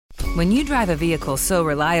When you drive a vehicle so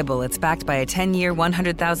reliable it's backed by a 10-year,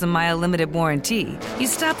 100,000-mile limited warranty, you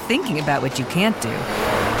stop thinking about what you can't do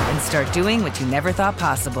and start doing what you never thought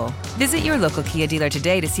possible. Visit your local Kia dealer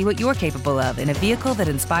today to see what you're capable of in a vehicle that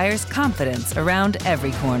inspires confidence around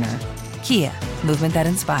every corner. Kia, movement that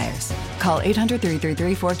inspires. Call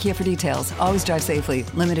 800-333-4KIA for details. Always drive safely.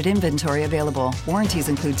 Limited inventory available. Warranties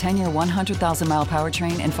include 10-year 100,000-mile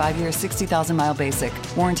powertrain and 5-year 60,000-mile basic.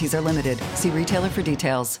 Warranties are limited. See retailer for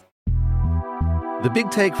details. The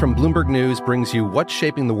Big Take from Bloomberg News brings you what's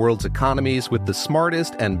shaping the world's economies with the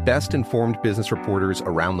smartest and best-informed business reporters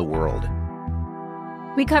around the world.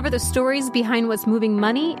 We cover the stories behind what's moving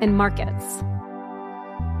money and markets,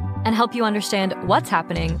 and help you understand what's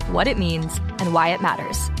happening, what it means, and why it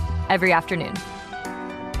matters every afternoon.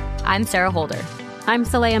 I'm Sarah Holder. I'm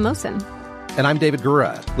Saleha Mohsin. And I'm David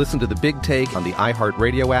Gura. Listen to The Big Take on the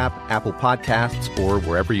iHeartRadio app, Apple Podcasts, or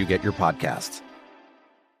wherever you get your podcasts.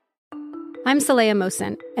 I'm Saleha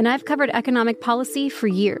Mohsin, and I've covered economic policy for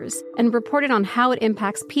years and reported on how it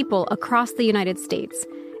impacts people across the United States.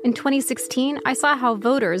 In 2016, I saw how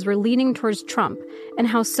voters were leaning towards Trump and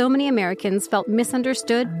how so many Americans felt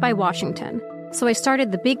misunderstood by Washington. So I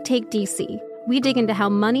started The Big Take DC. We dig into how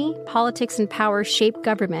money, politics, and power shape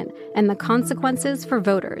government and the consequences for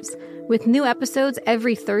voters. With new episodes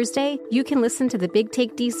every Thursday, you can listen to The Big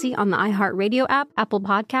Take DC on the iHeartRadio app, Apple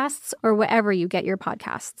Podcasts, or wherever you get your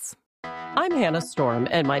podcasts. I'm Hannah Storm,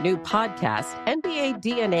 and my new podcast, NBA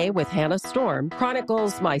DNA with Hannah Storm,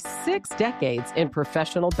 chronicles my 6 decades in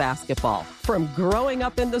professional basketball. From growing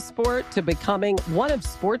up in the sport to becoming one of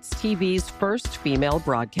sports TV's first female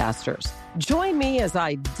broadcasters. Join me as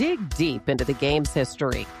I dig deep into the game's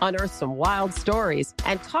history, unearth some wild stories,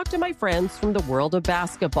 and talk to my friends from the world of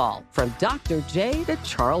basketball, from Dr. J to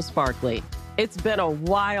Charles Barkley. It's been a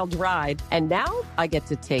wild ride, and now I get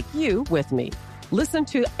to take you with me. Listen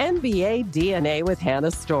to NBA DNA with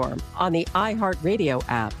Hannah Storm on the iHeartRadio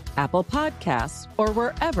app, Apple Podcasts, or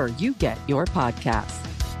wherever you get your podcasts.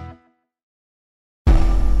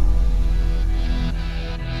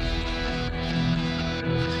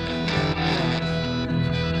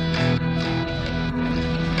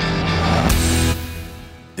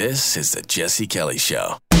 This is the Jesse Kelly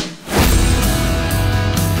Show.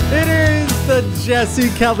 It is the Jesse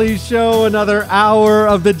Kelly Show, another hour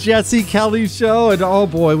of the Jesse Kelly Show. And oh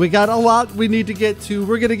boy, we got a lot we need to get to.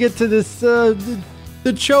 We're going to get to this,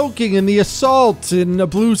 the choking and the assault in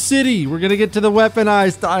Blue City. We're going to get to the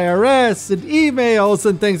weaponized IRS and emails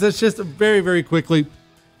and things. Let's just very, very quickly,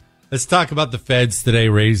 let's talk about the feds today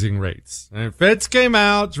raising rates. And feds came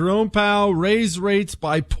out, Jerome Powell raised rates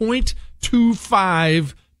by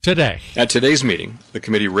 0.25 today. At today's meeting, the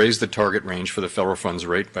committee raised the target range for the federal funds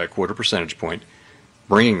rate by a 0.25 percentage point,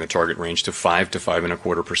 bringing the target range to 5 to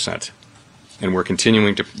 5.25%. And we're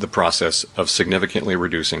continuing the process of significantly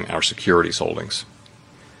reducing our securities holdings.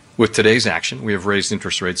 With today's action, we have raised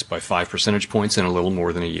interest rates by 5 percentage points in a little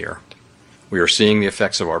more than a year. We are seeing the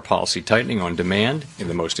effects of our policy tightening on demand in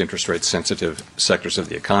the most interest rate sensitive sectors of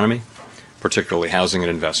the economy, particularly housing and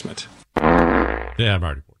investment. Yeah, I'm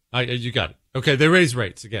already bored. You got it. Okay, they raised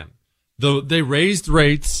rates again. They raised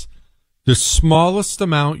rates the smallest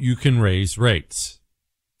amount you can raise rates.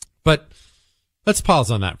 But let's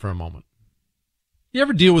pause on that for a moment. You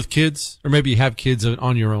ever deal with kids, or maybe you have kids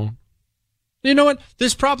on your own? You know what?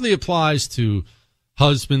 This probably applies to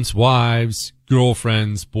husbands, wives,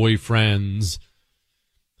 girlfriends, boyfriends.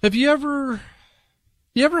 Have you ever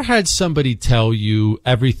had somebody tell you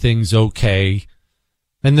everything's okay?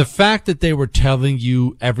 And the fact that they were telling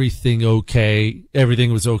you everything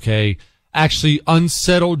was okay, actually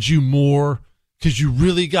unsettled you more because you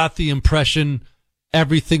really got the impression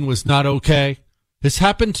everything was not okay. This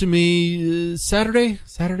happened to me Saturday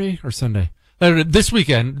or Sunday. This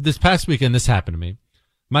past weekend, this happened to me.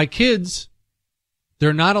 My kids,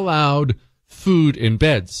 they're not allowed food in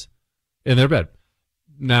their bed.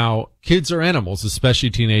 Now, kids are animals,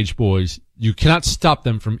 especially teenage boys. You cannot stop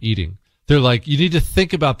them from eating. They're like, you need to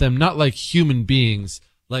think about them not like human beings,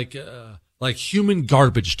 like human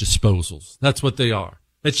garbage disposals. That's what they are.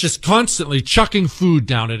 It's just constantly chucking food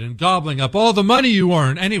down it and gobbling up all the money you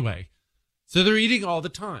earn anyway. So they're eating all the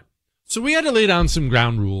time. So we had to lay down some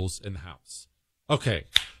ground rules in the house. Okay,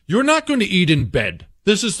 you're not going to eat in bed.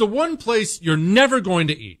 This is the one place you're never going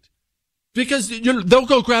to eat. Because they'll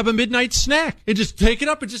go grab a midnight snack and just take it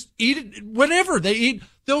up and just eat it whenever they eat.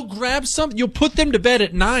 They'll grab something. You'll put them to bed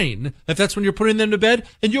at 9, if that's when you're putting them to bed,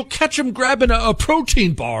 and you'll catch them grabbing a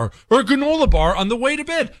protein bar or a granola bar on the way to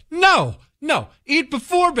bed. No, eat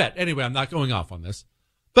before bed. Anyway, I'm not going off on this.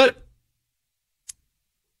 But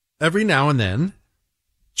every now and then,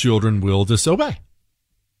 children will disobey.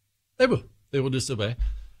 They will. They will disobey.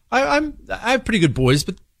 I have pretty good boys,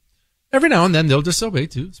 but every now and then they'll disobey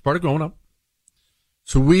too. It's part of growing up.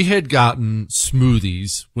 So we had gotten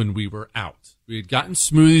smoothies when we were out.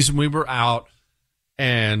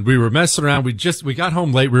 And we were messing around. We got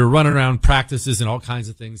home late. We were running around practices and all kinds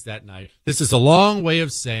of things that night. This is a long way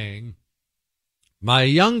of saying my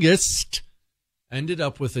youngest ended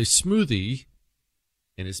up with a smoothie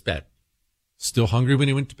in his bed. Still hungry when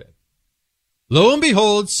he went to bed. Lo and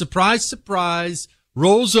behold, surprise, surprise,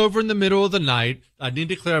 rolls over in the middle of the night. I need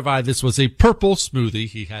to clarify this was a purple smoothie.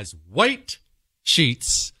 He has white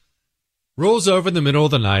sheets. Rolls over in the middle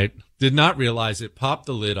of the night. Did not realize it. Popped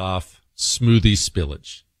the lid off. Smoothie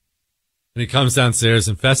spillage. And he comes downstairs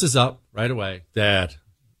and fesses up right away. Dad,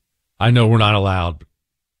 I know we're not allowed, but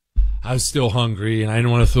I was still hungry and I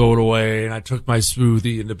didn't want to throw it away. And I took my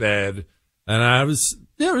smoothie into bed and I was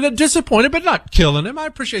disappointed, but not killing him. I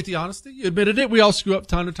appreciate the honesty. You admitted it. We all screw up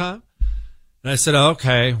time to time. And I said,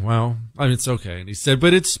 okay, well, it's okay. And he said,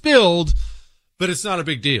 but it's spilled, but it's not a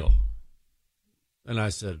big deal. And I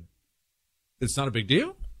said, it's not a big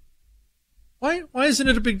deal? Why isn't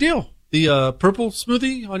it a big deal? The purple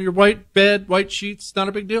smoothie on your white bed, white sheets, not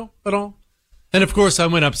a big deal at all? And, of course, I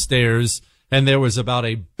went upstairs, and there was about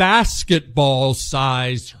a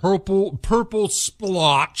basketball-sized purple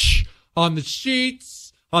splotch on the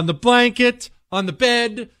sheets, on the blanket, on the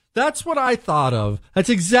bed. That's what I thought of. That's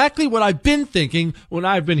exactly what I've been thinking when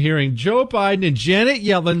I've been hearing Joe Biden and Janet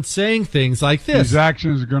Yellen saying things like this. These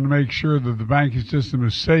actions are going to make sure that the banking system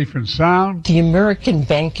is safe and sound. The American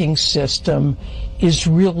banking system is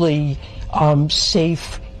really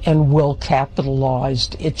safe and well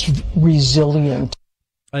capitalized. It's resilient.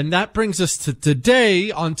 And that brings us to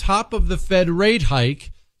today. On top of the Fed rate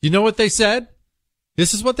hike, you know what they said?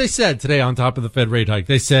 This is what they said today on top of the Fed rate hike.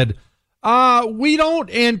 They said, we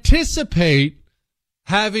don't anticipate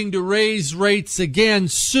having to raise rates again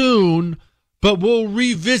soon, but we'll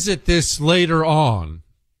revisit this later on.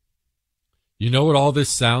 You know what all this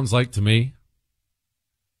sounds like to me?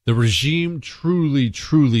 The regime truly,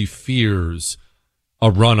 truly fears a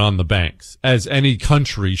run on the banks, as any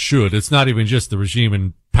country should. It's not even just the regime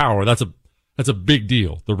in power. That's a big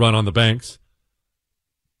deal, the run on the banks.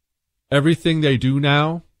 Everything they do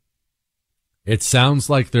now, it sounds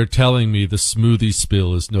like they're telling me the smoothie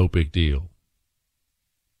spill is no big deal.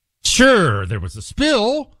 Sure, there was a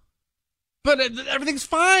spill, but everything's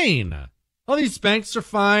fine. All these banks are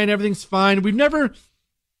fine. Everything's fine. We've never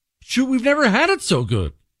had it so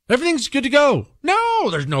good. Everything's good to go. No,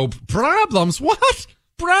 there's no problems. What?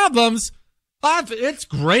 Problems? It's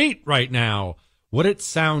great right now. What it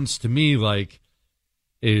sounds to me like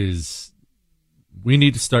is we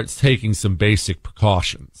need to start taking some basic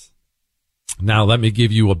precautions. Now, let me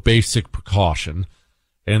give you a basic precaution,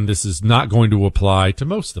 and this is not going to apply to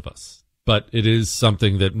most of us, but it is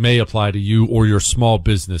something that may apply to you or your small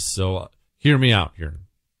business, so hear me out here.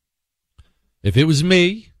 If it was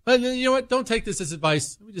me, you know what? Don't take this as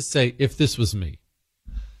advice. Let me just say, if this was me.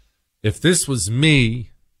 If this was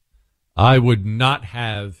me, I would not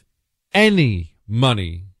have any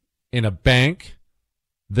money in a bank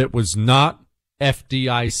that was not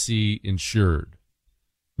FDIC insured.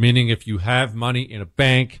 Meaning if you have money in a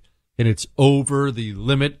bank and it's over the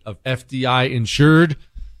limit of FDI insured,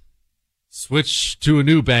 switch to a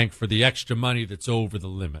new bank for the extra money that's over the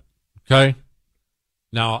limit. Okay?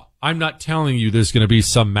 Now, I'm not telling you there's going to be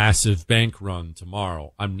some massive bank run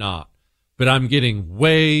tomorrow. I'm not. But I'm getting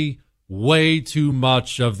way too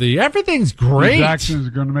much of the everything's great. These actions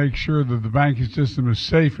are going to make sure that the banking system is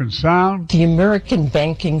safe and sound. The American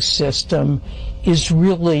banking system is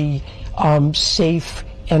really safe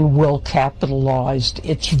and well capitalized.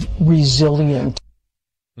 It's resilient.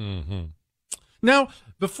 Mm-hmm. Now,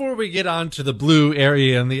 before we get on to the blue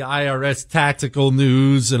area and the IRS tactical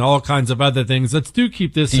news and all kinds of other things, let's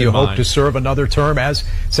keep this in mind. Do you hope to serve another term as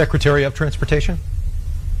Secretary of Transportation?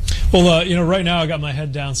 Well, right now I got my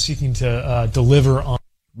head down seeking to deliver on.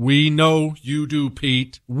 We know you do,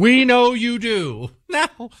 Pete. We know you do.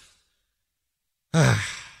 Now,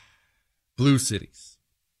 blue cities.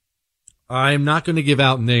 I'm not going to give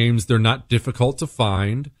out names. They're not difficult to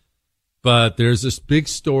find. But there's this big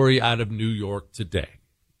story out of New York today.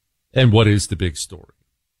 And what is the big story?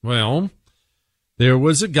 Well, there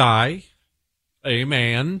was a guy, a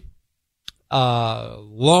man, a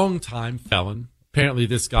longtime felon. Apparently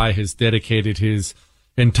this guy has dedicated his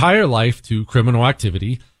entire life to criminal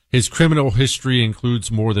activity. His criminal history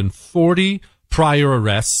includes more than 40 prior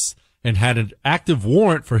arrests and had an active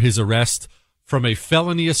warrant for his arrest from a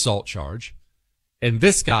felony assault charge. And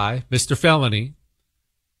this guy, Mr. Felony,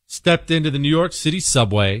 stepped into the New York City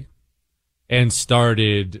subway and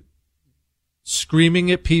started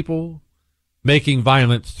screaming at people, making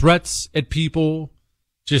violent threats at people,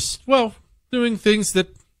 just, well, doing things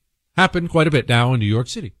that happen quite a bit now in New York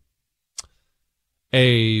City.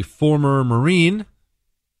 A former Marine,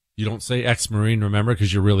 you don't say ex-Marine, remember,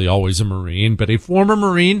 because you're really always a Marine, but a former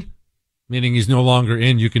Marine, meaning he's no longer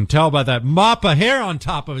in. You can tell by that mop of hair on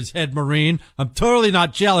top of his head, Marine. I'm totally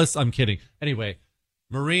not jealous. I'm kidding. Anyway,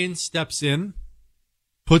 Marine steps in,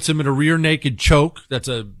 puts him in a rear naked choke. That's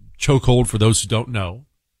a chokehold for those who don't know.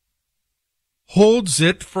 Holds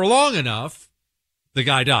it for long enough, the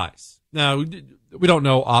guy dies. Now, we don't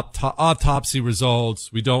know autopsy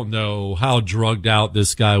results. We don't know how drugged out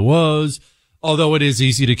this guy was, although it is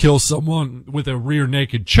easy to kill someone with a rear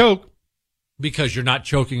naked choke because you're not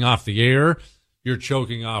choking off the air. You're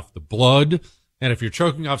choking off the blood. And if you're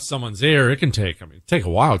choking off someone's air, it can take a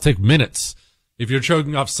while. It take minutes. If you're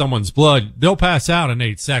choking off someone's blood, they'll pass out in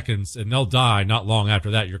 8 seconds and they'll die not long after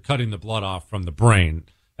that. You're cutting the blood off from the brain.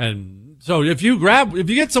 And so if you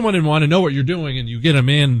get someone in one and know what you're doing and you get them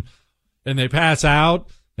in and they pass out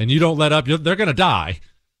and you don't let up, they're going to die.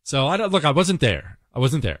 So I wasn't there. I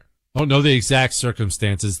don't know the exact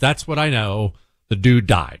circumstances. That's what I know. The dude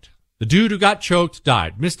died. The dude who got choked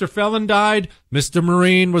died. Mr. Felon died. Mr.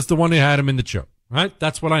 Marine was the one who had him in the choke. Right?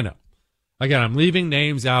 That's what I know. Again, I'm leaving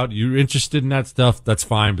names out. You're interested in that stuff, that's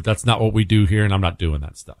fine, but that's not what we do here, and I'm not doing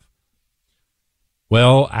that stuff.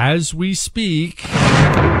 Well, as we speak,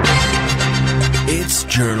 it's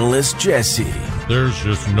journalist Jesse. There's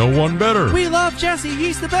just no one better. We love Jesse.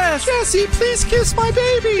 He's the best. Jesse, please kiss my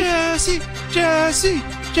baby. Jesse, Jesse,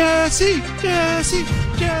 Jesse, Jesse,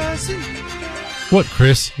 Jesse. What,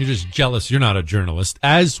 Chris? You're just jealous. You're not a journalist.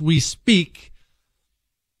 As we speak,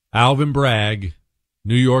 Alvin Bragg,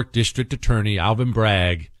 New York District Attorney Alvin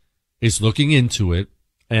Bragg, is looking into it.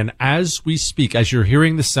 And as we speak, as you're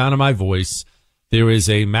hearing the sound of my voice, there is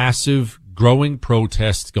a massive growing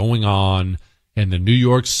protest going on in the New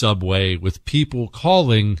York subway with people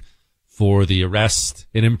calling for the arrest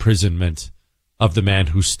and imprisonment of the man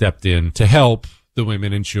who stepped in to help the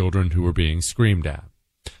women and children who were being screamed at.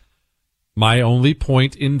 My only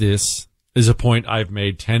point in this is a point I've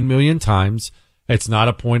made 10 million times. It's not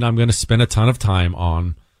a point I'm going to spend a ton of time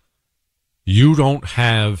on. You don't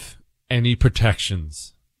have any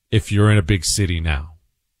protections if you're in a big city now.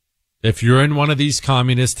 If you're in one of these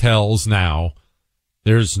communist hells now,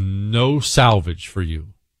 there's no salvage for you.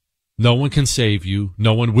 No one can save you.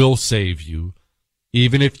 No one will save you.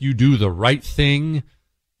 Even if you do the right thing,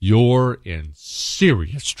 you're in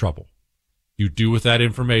serious trouble. You do with that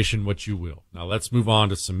information what you will. Now let's move on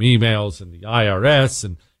to some emails and the IRS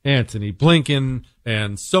and Antony Blinken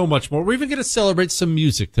and so much more. We're even going to celebrate some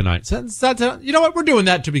music tonight. You know what? We're doing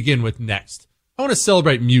that to begin with next. I want to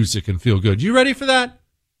celebrate music and feel good. You ready for that?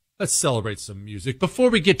 Let's celebrate some music. Before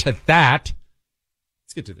we get to that,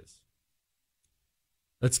 let's get to this.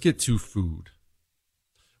 Let's get to food.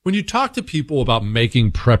 When you talk to people about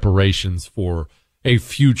making preparations for a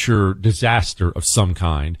future disaster of some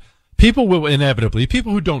kind, people will inevitably,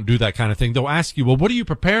 people who don't do that kind of thing, they'll ask you, well, what are you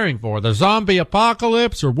preparing for? The zombie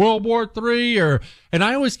apocalypse or World War III? And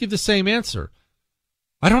I always give the same answer.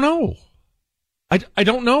 I don't know. I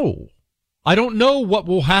don't know. I don't know what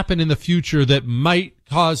will happen in the future that might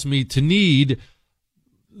cause me to need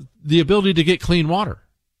the ability to get clean water.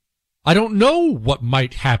 I don't know what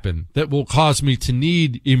might happen that will cause me to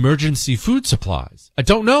need emergency food supplies. I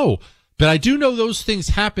don't know. But I do know those things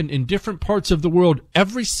happen in different parts of the world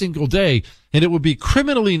every single day, and it would be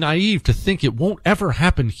criminally naive to think it won't ever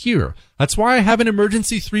happen here. That's why I have an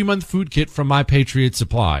emergency 3-month food kit from My Patriot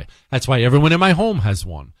Supply. That's why everyone in my home has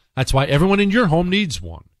one. That's why everyone in your home needs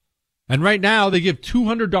one. And right now, they give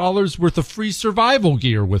 $200 worth of free survival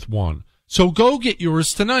gear with one. So go get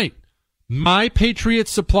yours tonight.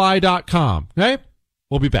 MyPatriotSupply.com. Okay?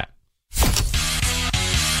 We'll be back.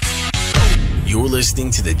 You're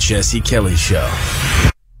listening to The Jesse Kelly Show.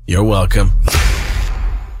 You're welcome.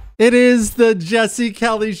 It is The Jesse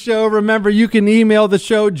Kelly Show. Remember, you can email the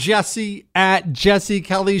show,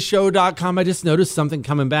 jesse@jessekellyshow.com. I just noticed something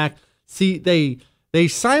coming back. See, they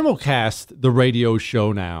simulcast the radio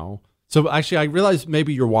show now. So actually, I realize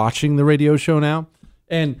maybe you're watching the radio show now.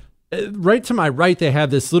 And right to my right, they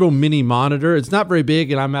have this little mini monitor. It's not very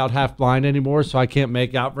big, and I'm out half blind anymore, so I can't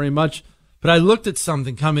make out very much. But I looked at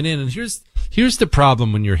something coming in, and here's the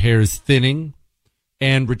problem when your hair is thinning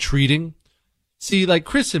and retreating. See, like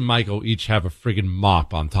Chris and Michael each have a friggin'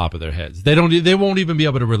 mop on top of their heads. They won't even be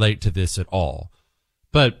able to relate to this at all.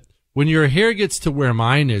 But when your hair gets to where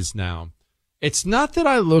mine is now, it's not that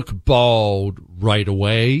I look bald right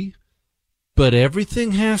away, but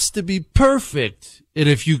everything has to be perfect. And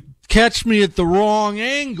if you catch me at the wrong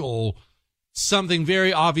angle, something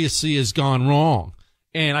very obviously has gone wrong.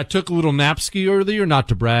 And I took a little napski earlier, not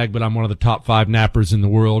to brag, but I'm one of the top 5 nappers in the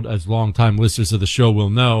world, as longtime listeners of the show will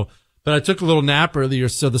know. But I took a little nap earlier,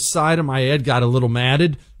 so the side of my head got a little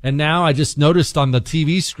matted. And now I just noticed on the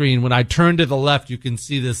TV screen, when I turn to the left, you can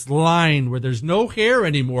see this line where there's no hair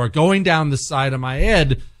anymore going down the side of my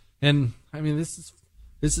head. And I mean, this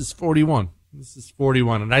is 41. This is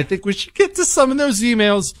 41. And I think we should get to some of those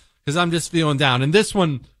emails because I'm just feeling down. And this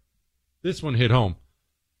one hit home.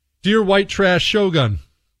 Dear White Trash Shogun,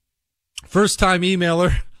 first time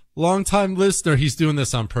emailer, long time listener. He's doing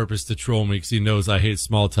this on purpose to troll me because he knows I hate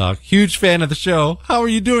small talk. Huge fan of the show. How are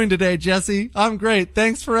you doing today, Jesse? I'm great.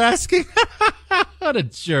 Thanks for asking. What a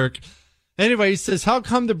jerk. Anyway, he says, how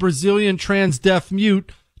come the Brazilian trans deaf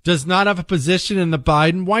mute does not have a position in the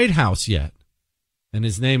Biden White House yet? And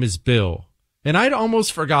his name is Bill. And I'd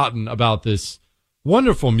almost forgotten about this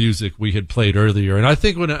wonderful music we had played earlier. And I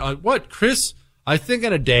think Chris? I think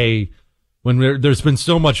in a day when there's been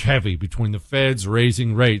so much heavy between the feds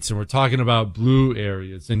raising rates and we're talking about blue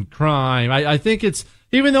areas and crime, I think it's,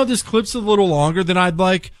 even though this clip's a little longer than I'd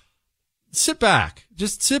like, sit back.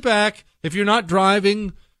 Just sit back. If you're not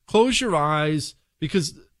driving, close your eyes,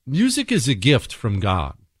 because music is a gift from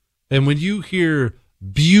God. And when you hear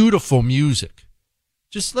beautiful music,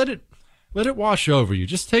 just let it wash over you.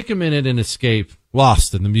 Just take a minute and escape,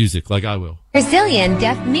 lost in the music like I will. Brazilian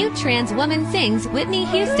deaf mute trans woman sings Whitney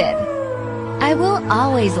Houston. I will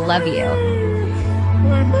always love you.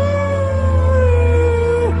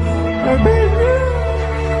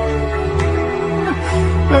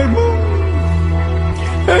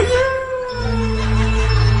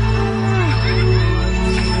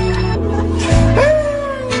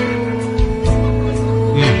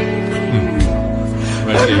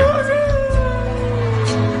 Right there.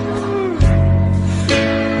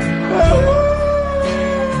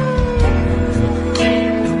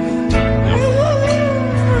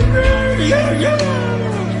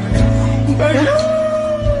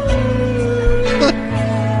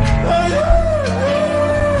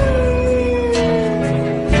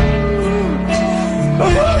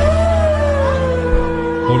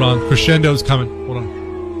 Hold on, crescendo's coming. Hold on.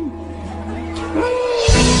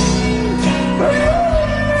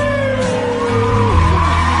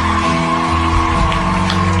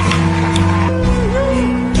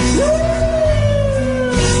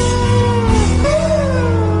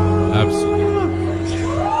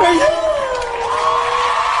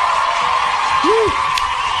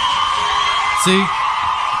 See,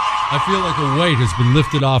 I feel like a weight has been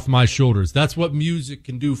lifted off my shoulders. That's what music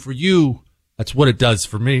can do for you. That's what it does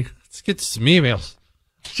for me. Let's get to some emails.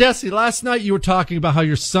 Jesse, last night you were talking about how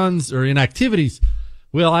your sons are in activities.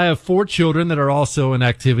 Well, I have 4 children that are also in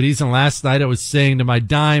activities, and last night I was saying to my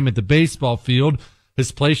dime at the baseball field,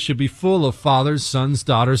 this place should be full of fathers, sons,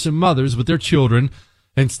 daughters, and mothers with their children.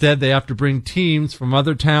 Instead, they have to bring teams from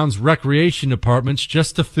other towns' recreation departments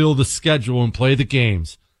just to fill the schedule and play the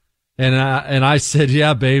games. And I said,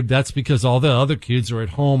 yeah, babe, that's because all the other kids are at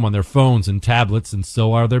home on their phones and tablets, and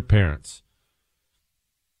so are their parents.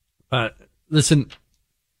 Listen,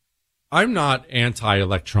 I'm not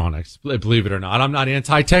anti-electronics, believe it or not. I'm not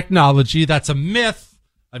anti-technology. That's a myth.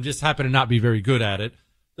 I just happen to not be very good at it.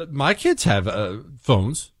 My kids have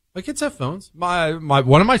phones. My kids have phones.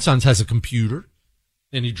 One of my sons has a computer,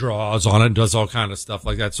 and he draws on it and does all kind of stuff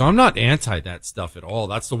like that. So I'm not anti that stuff at all.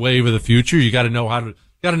 That's the wave of the future. You got to know how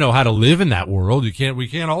to live in that world. We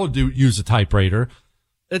can't all use a typewriter.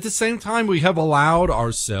 At the same time, we have allowed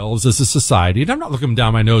ourselves as a society, and I'm not looking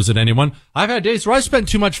down my nose at anyone. I've had days where I spent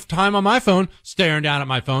too much time on my phone, staring down at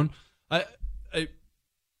my phone.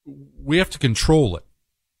 We have to control it.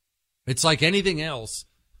 It's like anything else.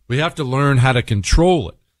 We have to learn how to control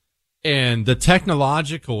it. And the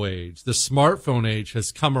technological age, the smartphone age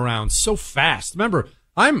has come around so fast. Remember,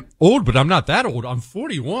 I'm old, but I'm not that old. I'm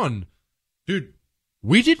 41. Dude,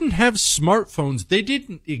 we didn't have smartphones. They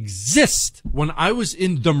didn't exist when I was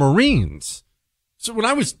in the Marines. So when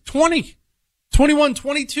I was 20, 21,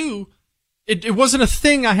 22, it wasn't a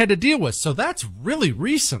thing I had to deal with. So that's really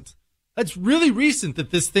recent. That's really recent that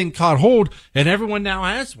this thing caught hold and everyone now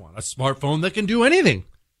has one, a smartphone that can do anything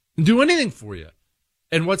for you.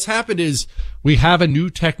 And what's happened is we have a new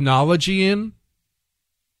technology in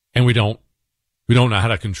and we don't know how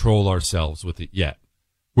to control ourselves with it yet.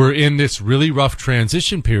 We're in this really rough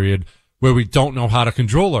transition period where we don't know how to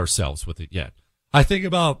control ourselves with it yet. I think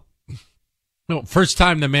about, first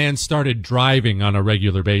time the man started driving on a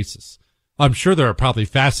regular basis. I'm sure there are probably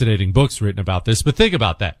fascinating books written about this, but think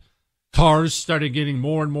about that. Cars started getting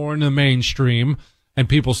more and more in the mainstream and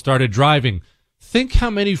people started driving. think how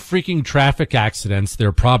many freaking traffic accidents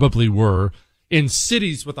there probably were in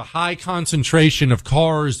cities with a high concentration of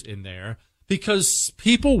cars in there because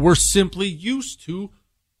people were simply used to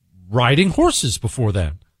riding horses before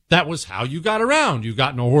then. That was how you got around. You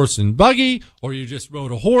got in a horse and buggy, or you just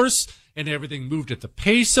rode a horse, and everything moved at the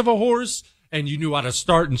pace of a horse, and you knew how to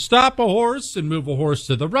start and stop a horse and move a horse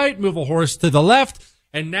to the right, move a horse to the left,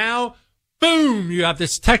 and now, boom, you have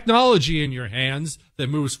this technology in your hands that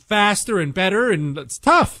moves faster and better, and it's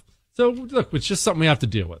tough. So, look, it's just something we have to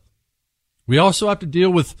deal with. We also have to deal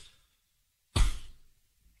with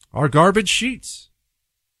our garbage sheets.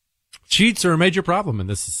 Sheets are a major problem in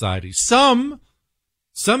this society. Some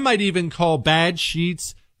might even call bad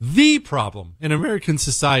sheets the problem in American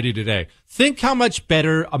society today. Think how much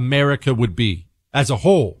better America would be as a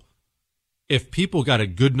whole if people got a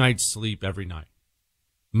good night's sleep every night.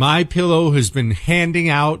 MyPillow has been handing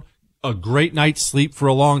out a great night's sleep for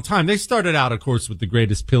a long time. They started out, of course, with the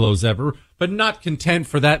greatest pillows ever, but not content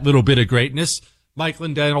for that little bit of greatness. Mike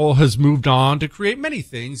Lindell has moved on to create many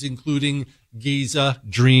things, including Giza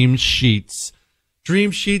Dream Sheets.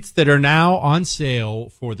 Dream Sheets that are now on sale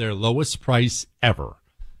for their lowest price ever,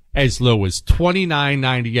 as low as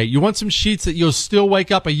 $29.98. You want some sheets that you'll still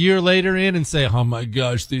wake up a year later in and say, oh my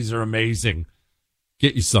gosh, these are amazing.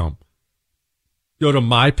 Get you some. Go to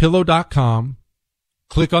MyPillow.com.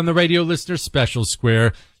 Click on the radio listener special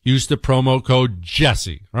square. Use the promo code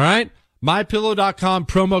Jesse. All right? MyPillow.com,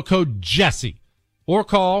 promo code Jesse. Or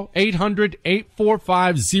call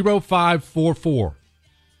 800-845-0544.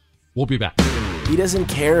 We'll be back. He doesn't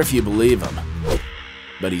care if you believe him,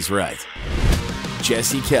 but he's right.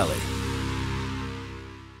 Jesse Kelly.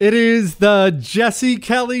 It is the Jesse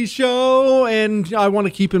Kelly Show, and I want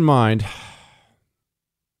to keep in mind,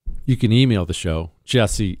 you can email the show,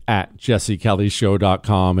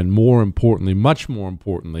 jesse@jessekellyshow.com, and more importantly, much more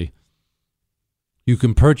importantly, you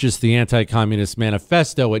can purchase the Anti-Communist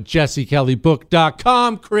Manifesto at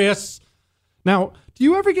jessekellybook.com, Chris. Now, do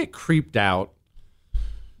you ever get creeped out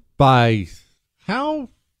by how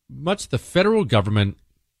much the federal government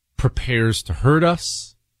prepares to hurt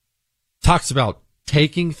us, talks about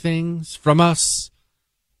taking things from us?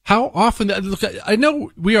 How often, look, I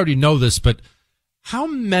know we already know this, but how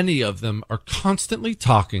many of them are constantly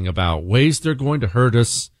talking about ways they're going to hurt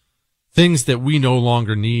us, things that we no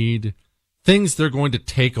longer need, things they're going to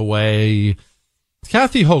take away?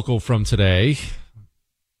 Kathy Hochul from Today.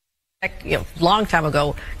 Long time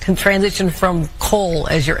ago, can transition from coal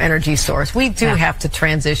as your energy source. We do have to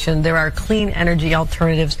transition. There are clean energy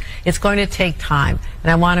alternatives. It's going to take time. And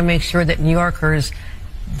I want to make sure that New Yorkers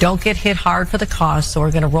don't get hit hard for the cost. So we're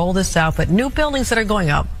going to roll this out. But new buildings that are going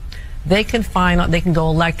up, they can go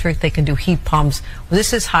electric, they can do heat pumps.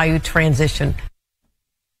 This is how you transition.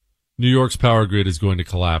 New York's power grid is going to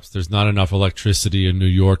collapse. There's not enough electricity in New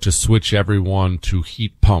York to switch everyone to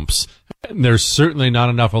heat pumps. And there's certainly not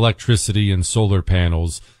enough electricity in solar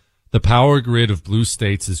panels. The power grid of blue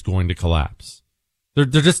states is going to collapse. They're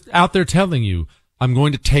just out there telling you, I'm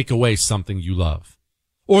going to take away something you love.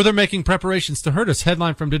 Or they're making preparations to hurt us.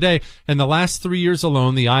 Headline from today. In the last 3 years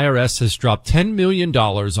alone, the IRS has dropped $10 million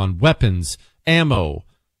on weapons, ammo,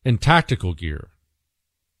 and tactical gear.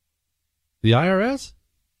 The IRS?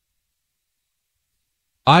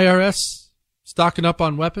 IRS stocking up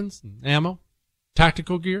on weapons, ammo,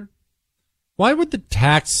 tactical gear? Why would the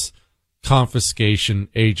tax confiscation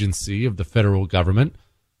agency of the federal government,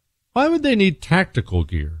 why would they need tactical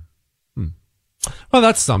gear? Well,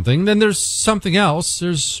 that's something. Then there's something else.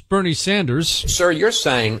 There's Bernie Sanders. Sir, you're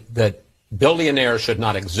saying that billionaires should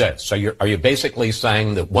not exist. So are you basically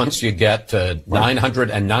saying that once you get to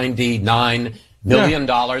 $999 million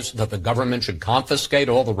that the government should confiscate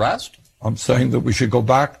all the rest? I'm saying that we should go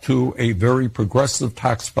back to a very progressive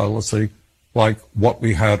tax policy like what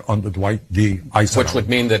we had under Dwight D. Eisenhower. Which would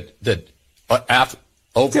mean that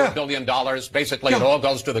over $1 billion, basically it all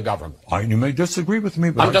goes to the government. You may disagree with me,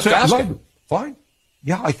 but I'm just asking. Fine.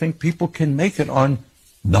 Yeah, I think people can make it on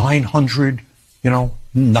 $99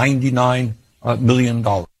 million.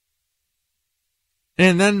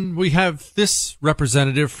 And then we have this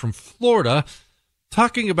representative from Florida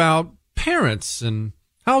talking about parents and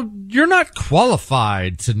how you're not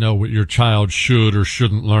qualified to know what your child should or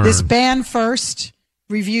shouldn't learn. This ban first,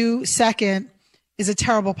 review second is a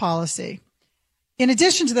terrible policy. In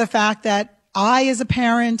addition to the fact that I, as a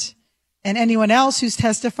parent, and anyone else who's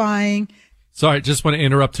testifying. Sorry, just want to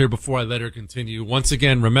interrupt here before I let her continue. Once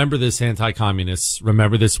again, remember this, anti-communists.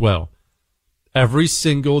 Remember this well. Every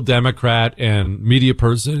single Democrat and media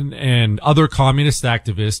person and other communist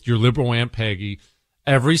activist, your liberal Aunt Peggy,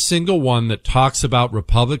 every single one that talks about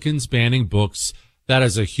Republicans banning books, That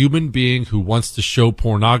is a human being who wants to show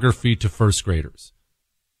pornography to first graders.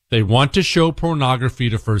 They want to show pornography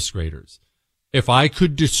to first graders. If I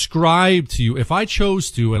could describe to you, if I chose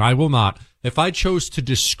to, and I will not, if I chose to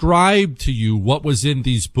describe to you what was in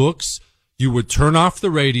these books, you would turn off the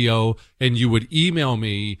radio and you would email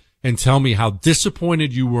me and tell me how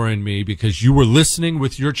disappointed you were in me because you were listening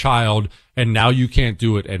with your child and now you can't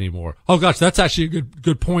do it anymore. Oh gosh, that's actually a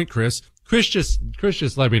good point, Chris. Chris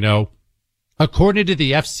just let me know. According to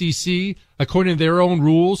the FCC, according to their own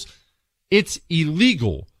rules, it's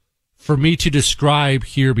illegal for me to describe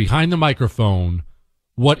here behind the microphone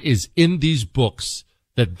what is in these books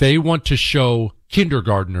that they want to show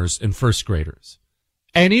kindergartners and first graders.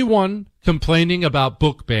 Anyone complaining about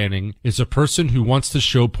book banning is a person who wants to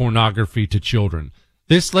show pornography to children.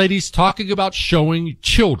 This lady's talking about showing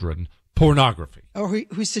children pornography. Or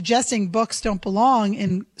who's suggesting books don't belong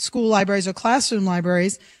in school libraries or classroom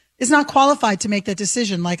libraries is not qualified to make that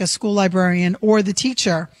decision, like a school librarian or the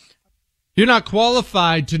teacher. You're not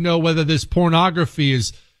qualified to know whether this pornography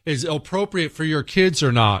is appropriate for your kids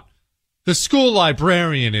or not. The school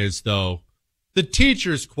librarian is, though. The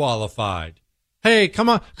teacher's qualified. Hey, come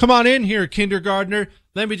on in here, kindergartner.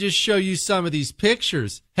 Let me just show you some of these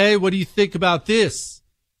pictures. Hey, what do you think about this?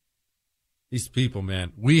 These people,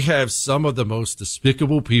 man, we have some of the most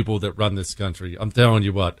despicable people that run this country. I'm telling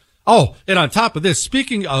you what. Oh, and on top of this,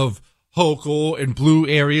 speaking of Hochul and blue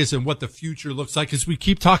areas and what the future looks like, because we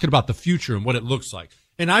keep talking about the future and what it looks like.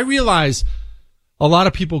 And I realize a lot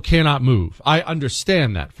of people cannot move. I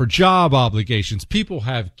understand that. For job obligations, people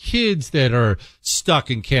have kids that are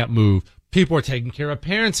stuck and can't move. People are taking care of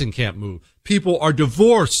parents and can't move. People are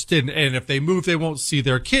divorced and if they move, they won't see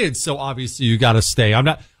their kids. So obviously you got to stay.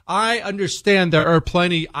 I understand there are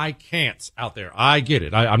plenty I can'ts out there. I get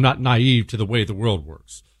it. I'm not naive to the way the world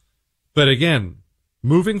works. But again,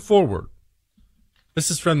 moving forward,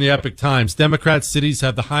 this is from the Epoch Times. Democrat cities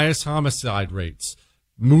have the highest homicide rates.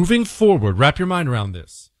 Moving forward, wrap your mind around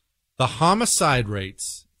this. The homicide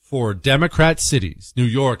rates for Democrat cities, New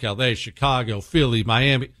York, LA, Chicago, Philly,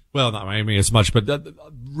 Miami, well, not Miami as much, but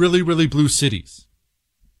really, really blue cities.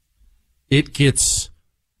 It gets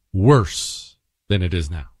worse than it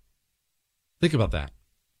is now. Think about that.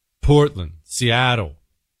 Portland, Seattle,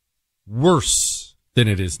 worse than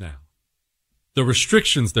it is now. The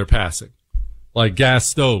restrictions they're passing, like gas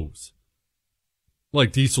stoves,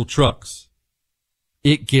 like diesel trucks,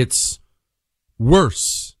 it gets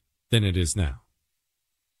worse than it is now.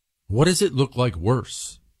 What does it look like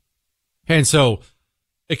worse? And so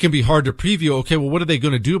it can be hard to preview. Okay, well, what are they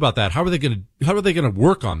going to do about that? How are they going to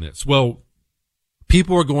work on this? Well,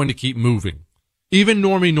 people are going to keep moving. Even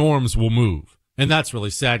normie norms will move. And that's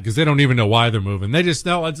really sad because they don't even know why they're moving. They just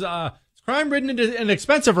know it's crime-ridden and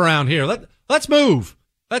expensive around here. Let's move.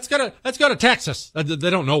 Let's go to Texas. They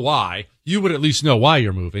don't know why. You would at least know why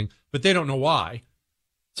you're moving, but they don't know why.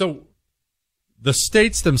 So the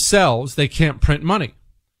states themselves, they can't print money.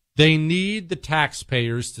 They need the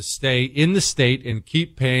taxpayers to stay in the state and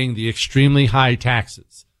keep paying the extremely high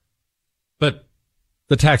taxes. But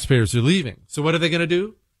the taxpayers are leaving. So what are they going to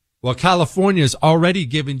do? Well, California's already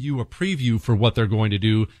given you a preview for what they're going to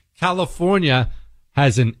do. California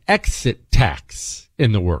has an exit tax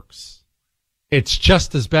in the works. It's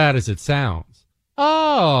just as bad as it sounds.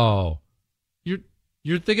 Oh,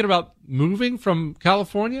 you're thinking about moving from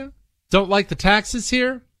California? Don't like the taxes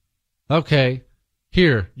here? Okay.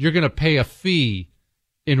 Here, you're going to pay a fee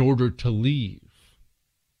in order to leave.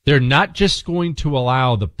 They're not just going to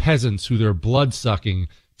allow the peasants who they're blood-sucking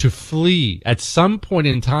to flee. At some point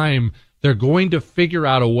in time, they're going to figure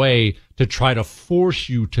out a way to try to force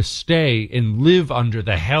you to stay and live under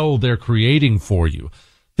the hell they're creating for you.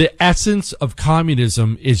 The essence of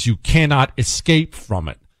communism is you cannot escape from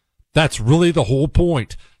it. That's really the whole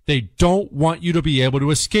point. They don't want you to be able to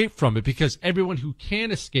escape from it because everyone who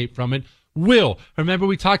can escape from it will. Remember,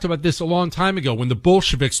 we talked about this a long time ago when the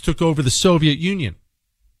Bolsheviks took over the Soviet Union.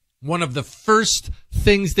 One of the first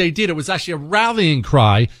things they did, it was actually a rallying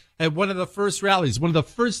cry at one of the first rallies. One of the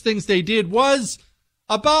first things they did was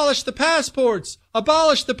abolish the passports,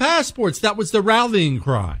 abolish the passports. That was the rallying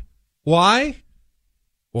cry. Why?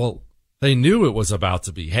 Well, they knew it was about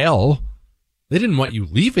to be hell. They didn't want you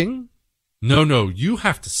leaving. No, you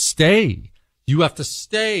have to stay. You have to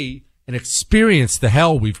stay and experience the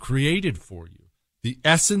hell we've created for you. The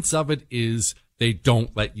essence of it is they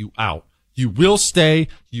don't let you out. You will stay.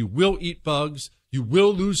 You will eat bugs. You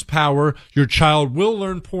will lose power. Your child will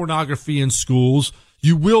learn pornography in schools.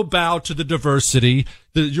 You will bow to the diversity.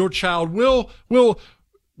 Your child the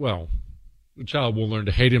child will learn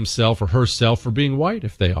to hate himself or herself for being white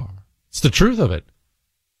if they are. It's the truth of it.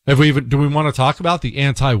 Do we want to talk about the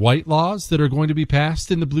anti-white laws that are going to be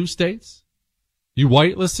passed in the blue states? You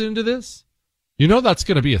white listening to this? You know that's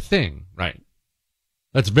going to be a thing, right?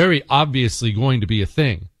 That's very obviously going to be a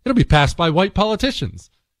thing. It'll be passed by white politicians.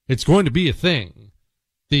 It's going to be a thing.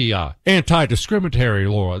 The anti-discriminatory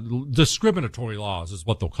laws is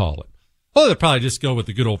what they'll call it. Oh, they'll probably just go with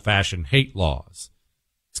the good old-fashioned hate laws.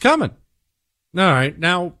 It's coming. All right,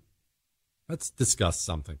 now let's discuss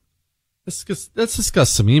something. Let's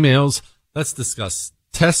discuss some emails. Let's discuss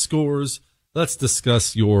test scores. Let's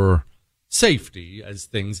discuss your safety as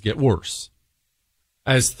things get worse.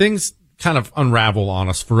 As things kind of unravel on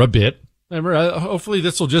us for a bit. Remember, hopefully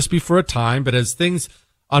this will just be for a time, but as things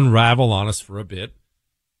unravel on us for a bit,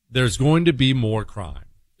 there's going to be more crime.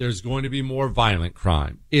 There's going to be more violent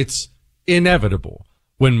crime. It's inevitable.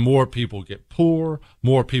 When more people get poor,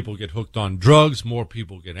 more people get hooked on drugs, more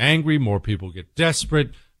people get angry, more people get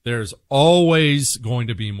desperate, there's always going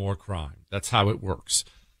to be more crime. That's how it works.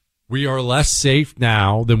 We are less safe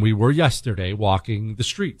now than we were yesterday walking the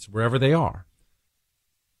streets, wherever they are.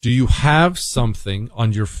 Do you have something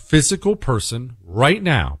on your physical person right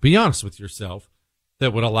now, be honest with yourself,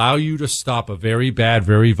 that would allow you to stop a very bad,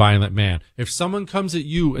 very violent man? If someone comes at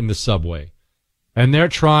you in the subway and they're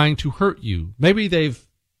trying to hurt you, maybe they've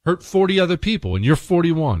hurt 40 other people and you're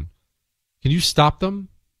 41, can you stop them?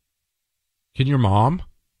 Can your mom?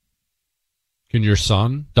 Can your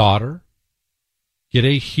son, daughter? Get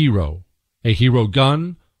a hero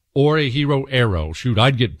gun or a hero arrow. Shoot,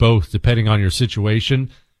 I'd get both depending on your situation,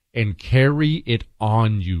 and carry it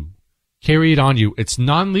on you. Carry it on you. It's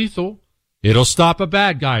non-lethal. It'll stop a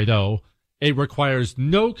bad guy, though. It requires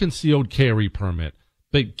no concealed carry permit.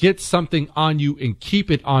 But get something on you and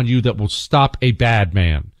keep it on you that will stop a bad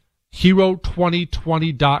man.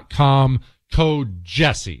 Hero2020.com, code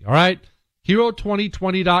Jesse. All right?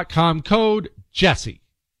 Hero2020.com, code Jesse.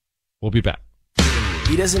 We'll be back.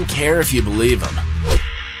 He doesn't care if you believe him,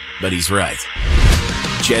 but he's right.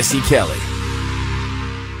 Jesse Kelly.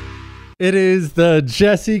 It is the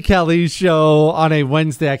Jesse Kelly Show on a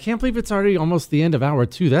Wednesday. I can't believe it's already almost the end of hour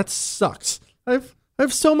 2. That sucks. I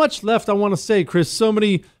have so much left I want to say, Chris. So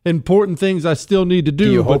many important things I still need to do.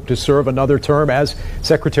 Do you hope to serve another term as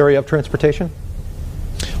Secretary of Transportation?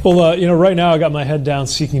 Well, right now I got my head down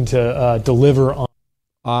seeking to deliver on.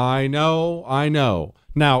 I know.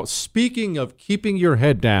 Now, speaking of keeping your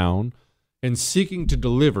head down and seeking to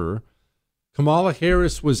deliver, Kamala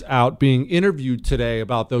Harris was out being interviewed today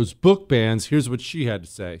about those book bans. Here's what she had to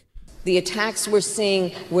say. The attacks we're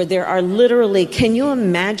seeing where there are literally, can you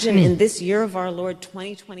imagine in this year of our Lord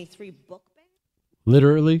 2023 book bans?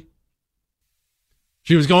 Literally?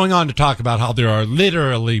 She was going on to talk about how there are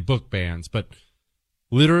literally book bans, but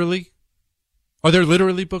literally? Are there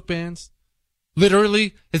literally book bans?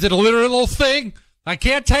 Literally? Is it a literal thing? I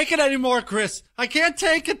can't take it anymore, Chris. I can't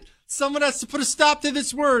take it. Someone has to put a stop to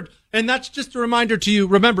this word. And that's just a reminder to you.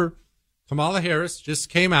 Remember, Kamala Harris just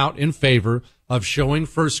came out in favor of showing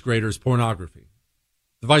first graders pornography.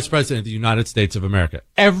 The Vice President of the United States of America.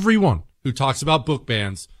 Everyone who talks about book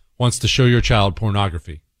bans wants to show your child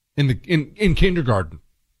pornography in kindergarten.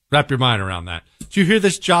 Wrap your mind around that. Did you hear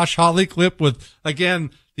this Josh Hawley clip with,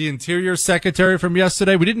 again, the Interior Secretary from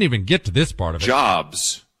yesterday? We didn't even get to this part of it.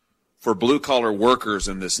 Jobs for blue-collar workers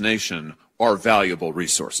in this nation are valuable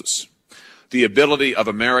resources. The ability of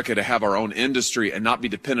America to have our own industry and not be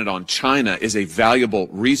dependent on China is a valuable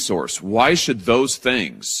resource. Why should those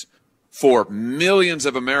things for millions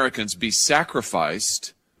of Americans be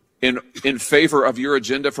sacrificed in favor of your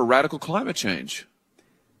agenda for radical climate change?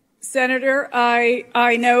 Senator,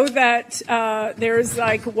 I know that there's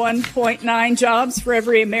like 1.9 jobs for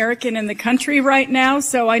every American in the country right now,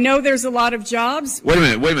 so I know there's a lot of jobs. Wait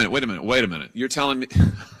a minute. You're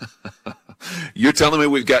telling me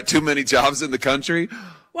we've got too many jobs in the country?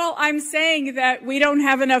 Well, I'm saying that we don't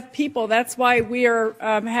have enough people. That's why we are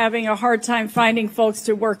having a hard time finding folks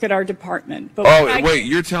to work at our department. But wait,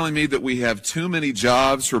 you're telling me that we have too many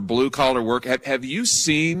jobs for blue-collar work? Have you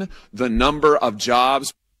seen the number of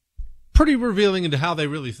jobs? Pretty revealing into how they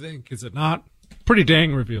really think, is it not? Pretty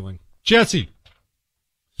dang revealing. Jesse,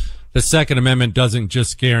 the Second Amendment doesn't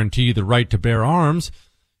just guarantee the right to bear arms.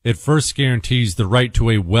 It first guarantees the right to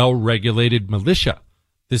a well-regulated militia.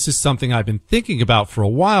 This is something I've been thinking about for a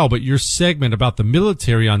while, but your segment about the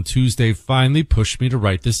military on Tuesday finally pushed me to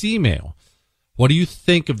write this email. What do you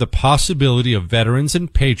think of the possibility of veterans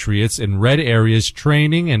and patriots in red areas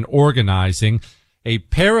training and organizing a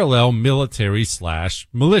parallel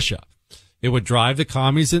military/militia? It would drive the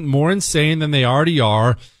commies more insane than they already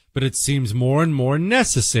are, but it seems more and more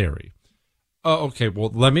necessary. Okay, well,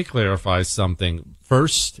 let me clarify something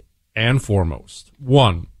first and foremost.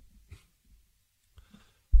 One,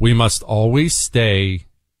 we must always stay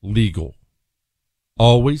legal.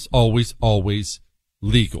 Always, always, always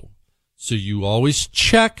legal. So you always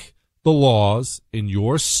check the laws in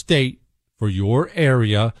your state for your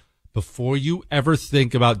area before you ever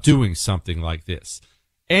think about doing something like this.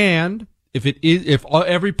 And if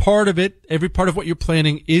every part of what you're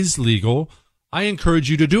planning is legal, I encourage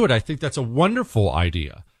you to do it. I think that's a wonderful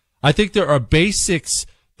idea. I think there are basics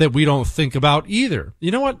that we don't think about either. You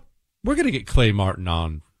know what? We're going to get Clay Martin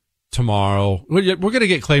on tomorrow. We're going to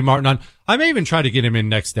get Clay Martin on. I may even try to get him in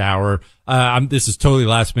next hour. This is totally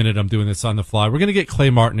last minute. I'm doing this on the fly. We're going to get Clay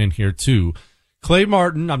Martin in here too. Clay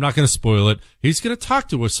Martin, I'm not going to spoil it. He's going to talk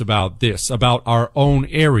to us about this, about our own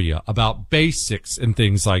area, about basics and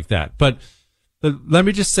things like that. But let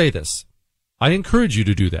me just say this. I encourage you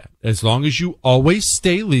to do that. As long as you always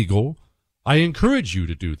stay legal, I encourage you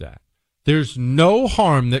to do that. There's no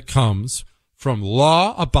harm that comes from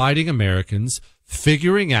law-abiding Americans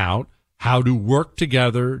figuring out how to work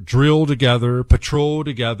together, drill together, patrol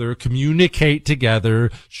together, communicate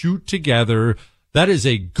together, shoot together. That is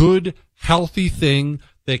a good, healthy thing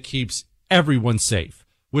that keeps everyone safe.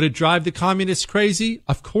 Would it drive the communists crazy?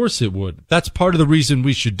 Of course it would. That's part of the reason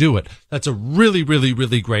we should do it. That's a really, really,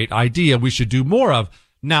 really great idea we should do more of.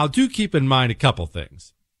 Now, do keep in mind a couple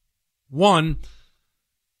things. One,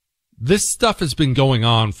 this stuff has been going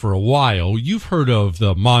on for a while. You've heard of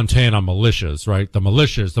the Montana militias, right? The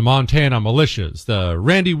militias, the Montana militias, the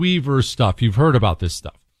Randy Weaver stuff. You've heard about this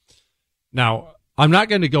stuff. Now, I'm not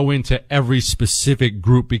going to go into every specific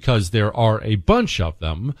group because there are a bunch of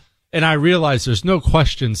them. And I realize there's no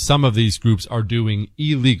question some of these groups are doing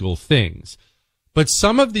illegal things. But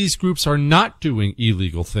some of these groups are not doing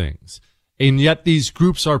illegal things. And yet these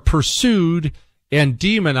groups are pursued and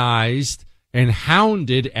demonized and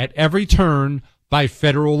hounded at every turn by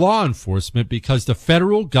federal law enforcement because the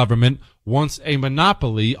federal government wants a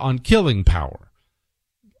monopoly on killing power.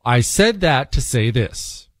 I said that to say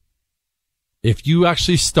this. If you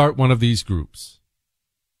actually start one of these groups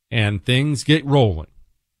and things get rolling,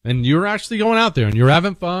 and you're actually going out there and you're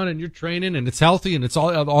having fun and you're training and it's healthy and it's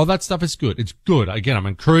all that stuff is good. It's good. Again, I'm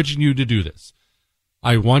encouraging you to do this.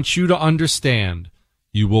 I want you to understand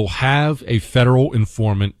you will have a federal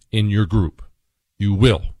informant in your group. You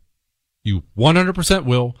will. You 100%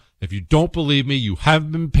 will. If you don't believe me, you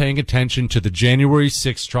haven't been paying attention to the January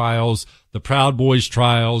 6th trials, the Proud Boys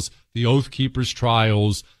trials, the Oath Keepers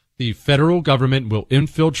trials. The federal government will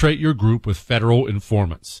infiltrate your group with federal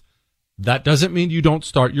informants. That doesn't mean you don't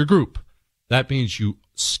start your group. That means you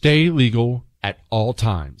stay legal at all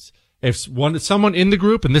times. If someone in the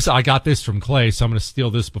group, and I got this from Clay, so I'm going to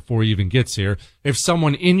steal this before he even gets here. If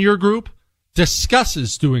someone in your group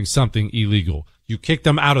discusses doing something illegal, you kick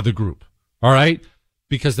them out of the group. All right?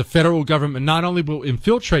 Because the federal government not only will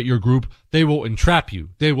infiltrate your group, they will entrap you.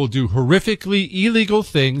 They will do horrifically illegal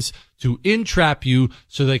things to entrap you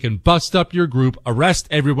so they can bust up your group, arrest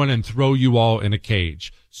everyone, and throw you all in a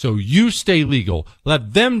cage. So you stay legal.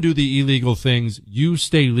 Let them do the illegal things. You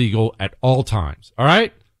stay legal at all times. All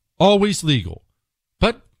right? Always legal.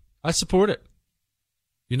 But I support it.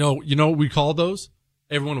 You know what we call those?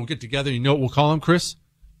 Everyone will get together. You know what we'll call them, Chris?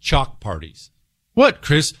 Chalk parties. What,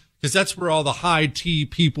 Chris? Because that's where all the high T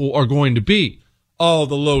people are going to be. All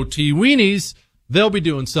the low T weenies, they'll be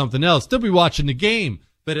doing something else. They'll be watching the game.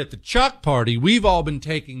 But at the chalk party, we've all been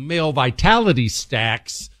taking male vitality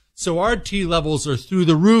stacks. So our T levels are through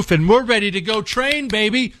the roof and we're ready to go train,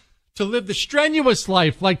 baby, to live the strenuous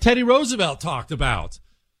life like Teddy Roosevelt talked about.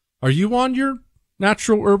 Are you on your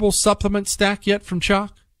natural herbal supplement stack yet from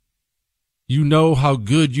Chalk? You know how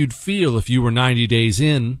good you'd feel if you were 90 days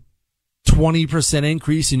in. 20%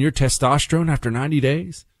 increase in your testosterone after 90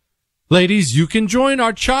 days. Ladies, you can join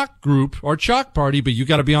our Chalk group, our Chalk party, but you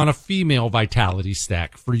got to be on a female vitality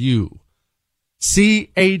stack for you.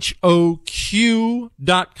 CHOQ.com,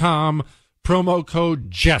 promo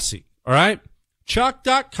code Jesse. All right?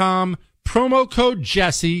 Chalk.com, promo code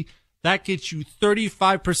Jesse. That gets you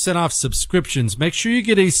 35% off subscriptions. Make sure you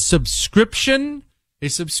get a subscription.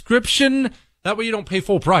 That way you don't pay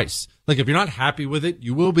full price. Like if you're not happy with it,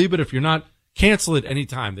 you will be, but if you're not, cancel it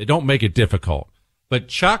anytime. They don't make it difficult. But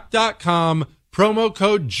Chalk.com, promo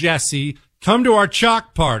code Jesse. Come to our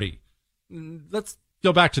Chalk party. Let's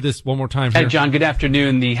go back to this one more time here. Hey, John, good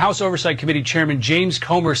afternoon. The House Oversight Committee Chairman James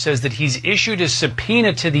Comer says that he's issued a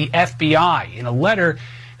subpoena to the FBI in a letter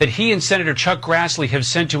that he and Senator Chuck Grassley have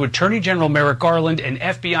sent to Attorney General Merrick Garland and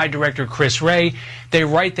FBI Director Chris Wray. They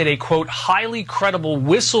write that a, quote, highly credible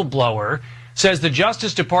whistleblower says the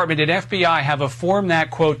Justice Department and FBI have a form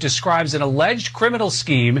that, quote, describes an alleged criminal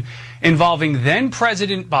scheme involving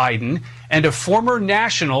then-President Biden and a former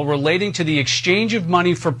national relating to the exchange of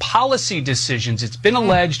money for policy decisions. It's been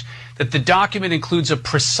alleged that the document includes a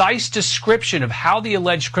precise description of how the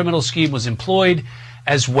alleged criminal scheme was employed,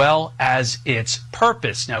 as well as its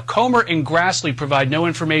purpose. Now, Comer and Grassley provide no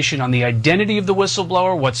information on the identity of the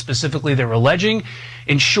whistleblower, what specifically they're alleging.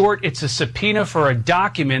 In short, it's a subpoena for a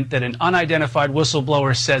document that an unidentified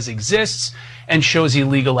whistleblower says exists and shows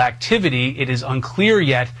illegal activity. It is unclear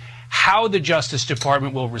yet how the Justice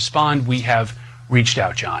Department will respond. We have reached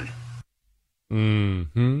out, John.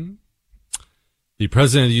 The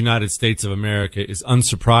President of the United States of America is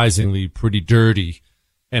unsurprisingly pretty dirty.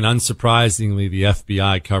 And unsurprisingly, the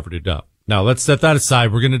FBI covered it up. Now, let's set that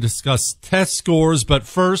aside. We're going to discuss test scores. But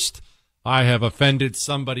first, I have offended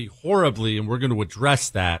somebody horribly, and we're going to address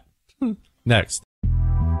that next.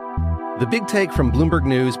 The Big Take from Bloomberg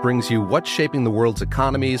News brings you what's shaping the world's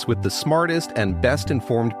economies with the smartest and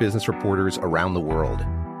best-informed business reporters around the world.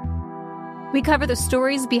 We cover the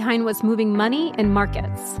stories behind what's moving money and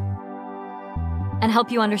markets, and help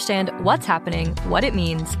you understand what's happening, what it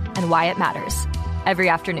means, and why it matters. Every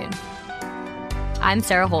afternoon. I'm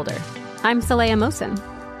Sarah Holder. I'm Saleha Mohsin.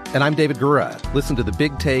 And I'm David Gura. Listen to The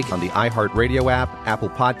Big Take on the iHeartRadio app, Apple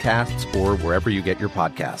Podcasts, or wherever you get your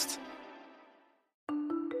podcasts.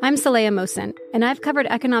 I'm Saleha Mohsin, and I've covered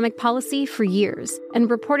economic policy for years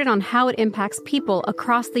and reported on how it impacts people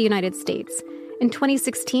across the United States. In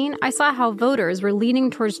 2016, I saw how voters were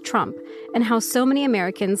leaning towards Trump and how so many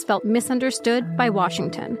Americans felt misunderstood by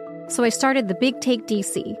Washington. So I started The Big Take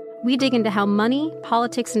DC. We dig into how money,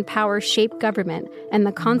 politics, and power shape government and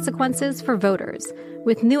the consequences for voters.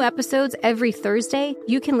 With new episodes every Thursday,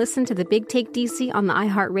 you can listen to The Big Take DC on the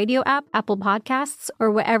iHeartRadio app, Apple Podcasts,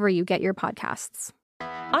 or wherever you get your podcasts.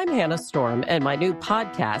 I'm Hannah Storm, and my new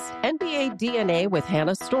podcast, NBA DNA with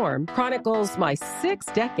Hannah Storm, chronicles my 6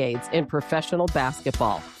 decades in professional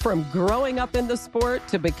basketball. From growing up in the sport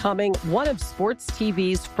to becoming one of sports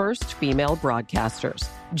TV's first female broadcasters.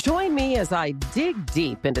 Join me as I dig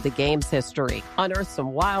deep into the game's history, unearth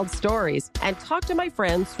some wild stories, and talk to my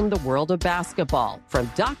friends from the world of basketball, from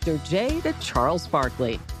Dr. J to Charles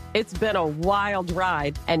Barkley. It's been a wild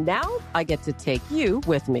ride, and now I get to take you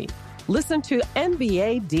with me. Listen to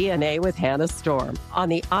NBA DNA with Hannah Storm on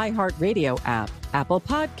the iHeartRadio app, Apple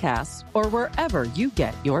Podcasts, or wherever you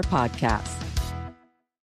get your podcasts.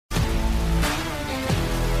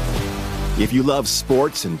 If you love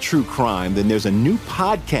sports and true crime, then there's a new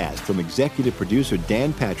podcast from executive producer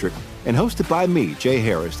Dan Patrick and hosted by me, Jay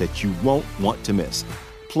Harris, that you won't want to miss.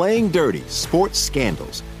 Playing Dirty: Sports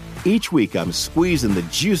Scandals. Each week, I'm squeezing the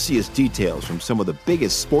juiciest details from some of the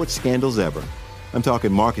biggest sports scandals ever. I'm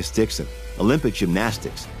talking Marcus Dixon, Olympic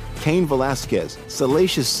gymnastics, Cain Velasquez,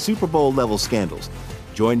 salacious Super Bowl-level scandals.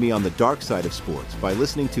 Join me on the dark side of sports by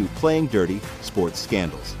listening to Playing Dirty: Sports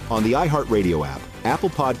Scandals on the iHeartRadio app, Apple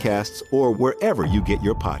Podcasts, or wherever you get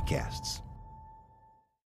your podcasts.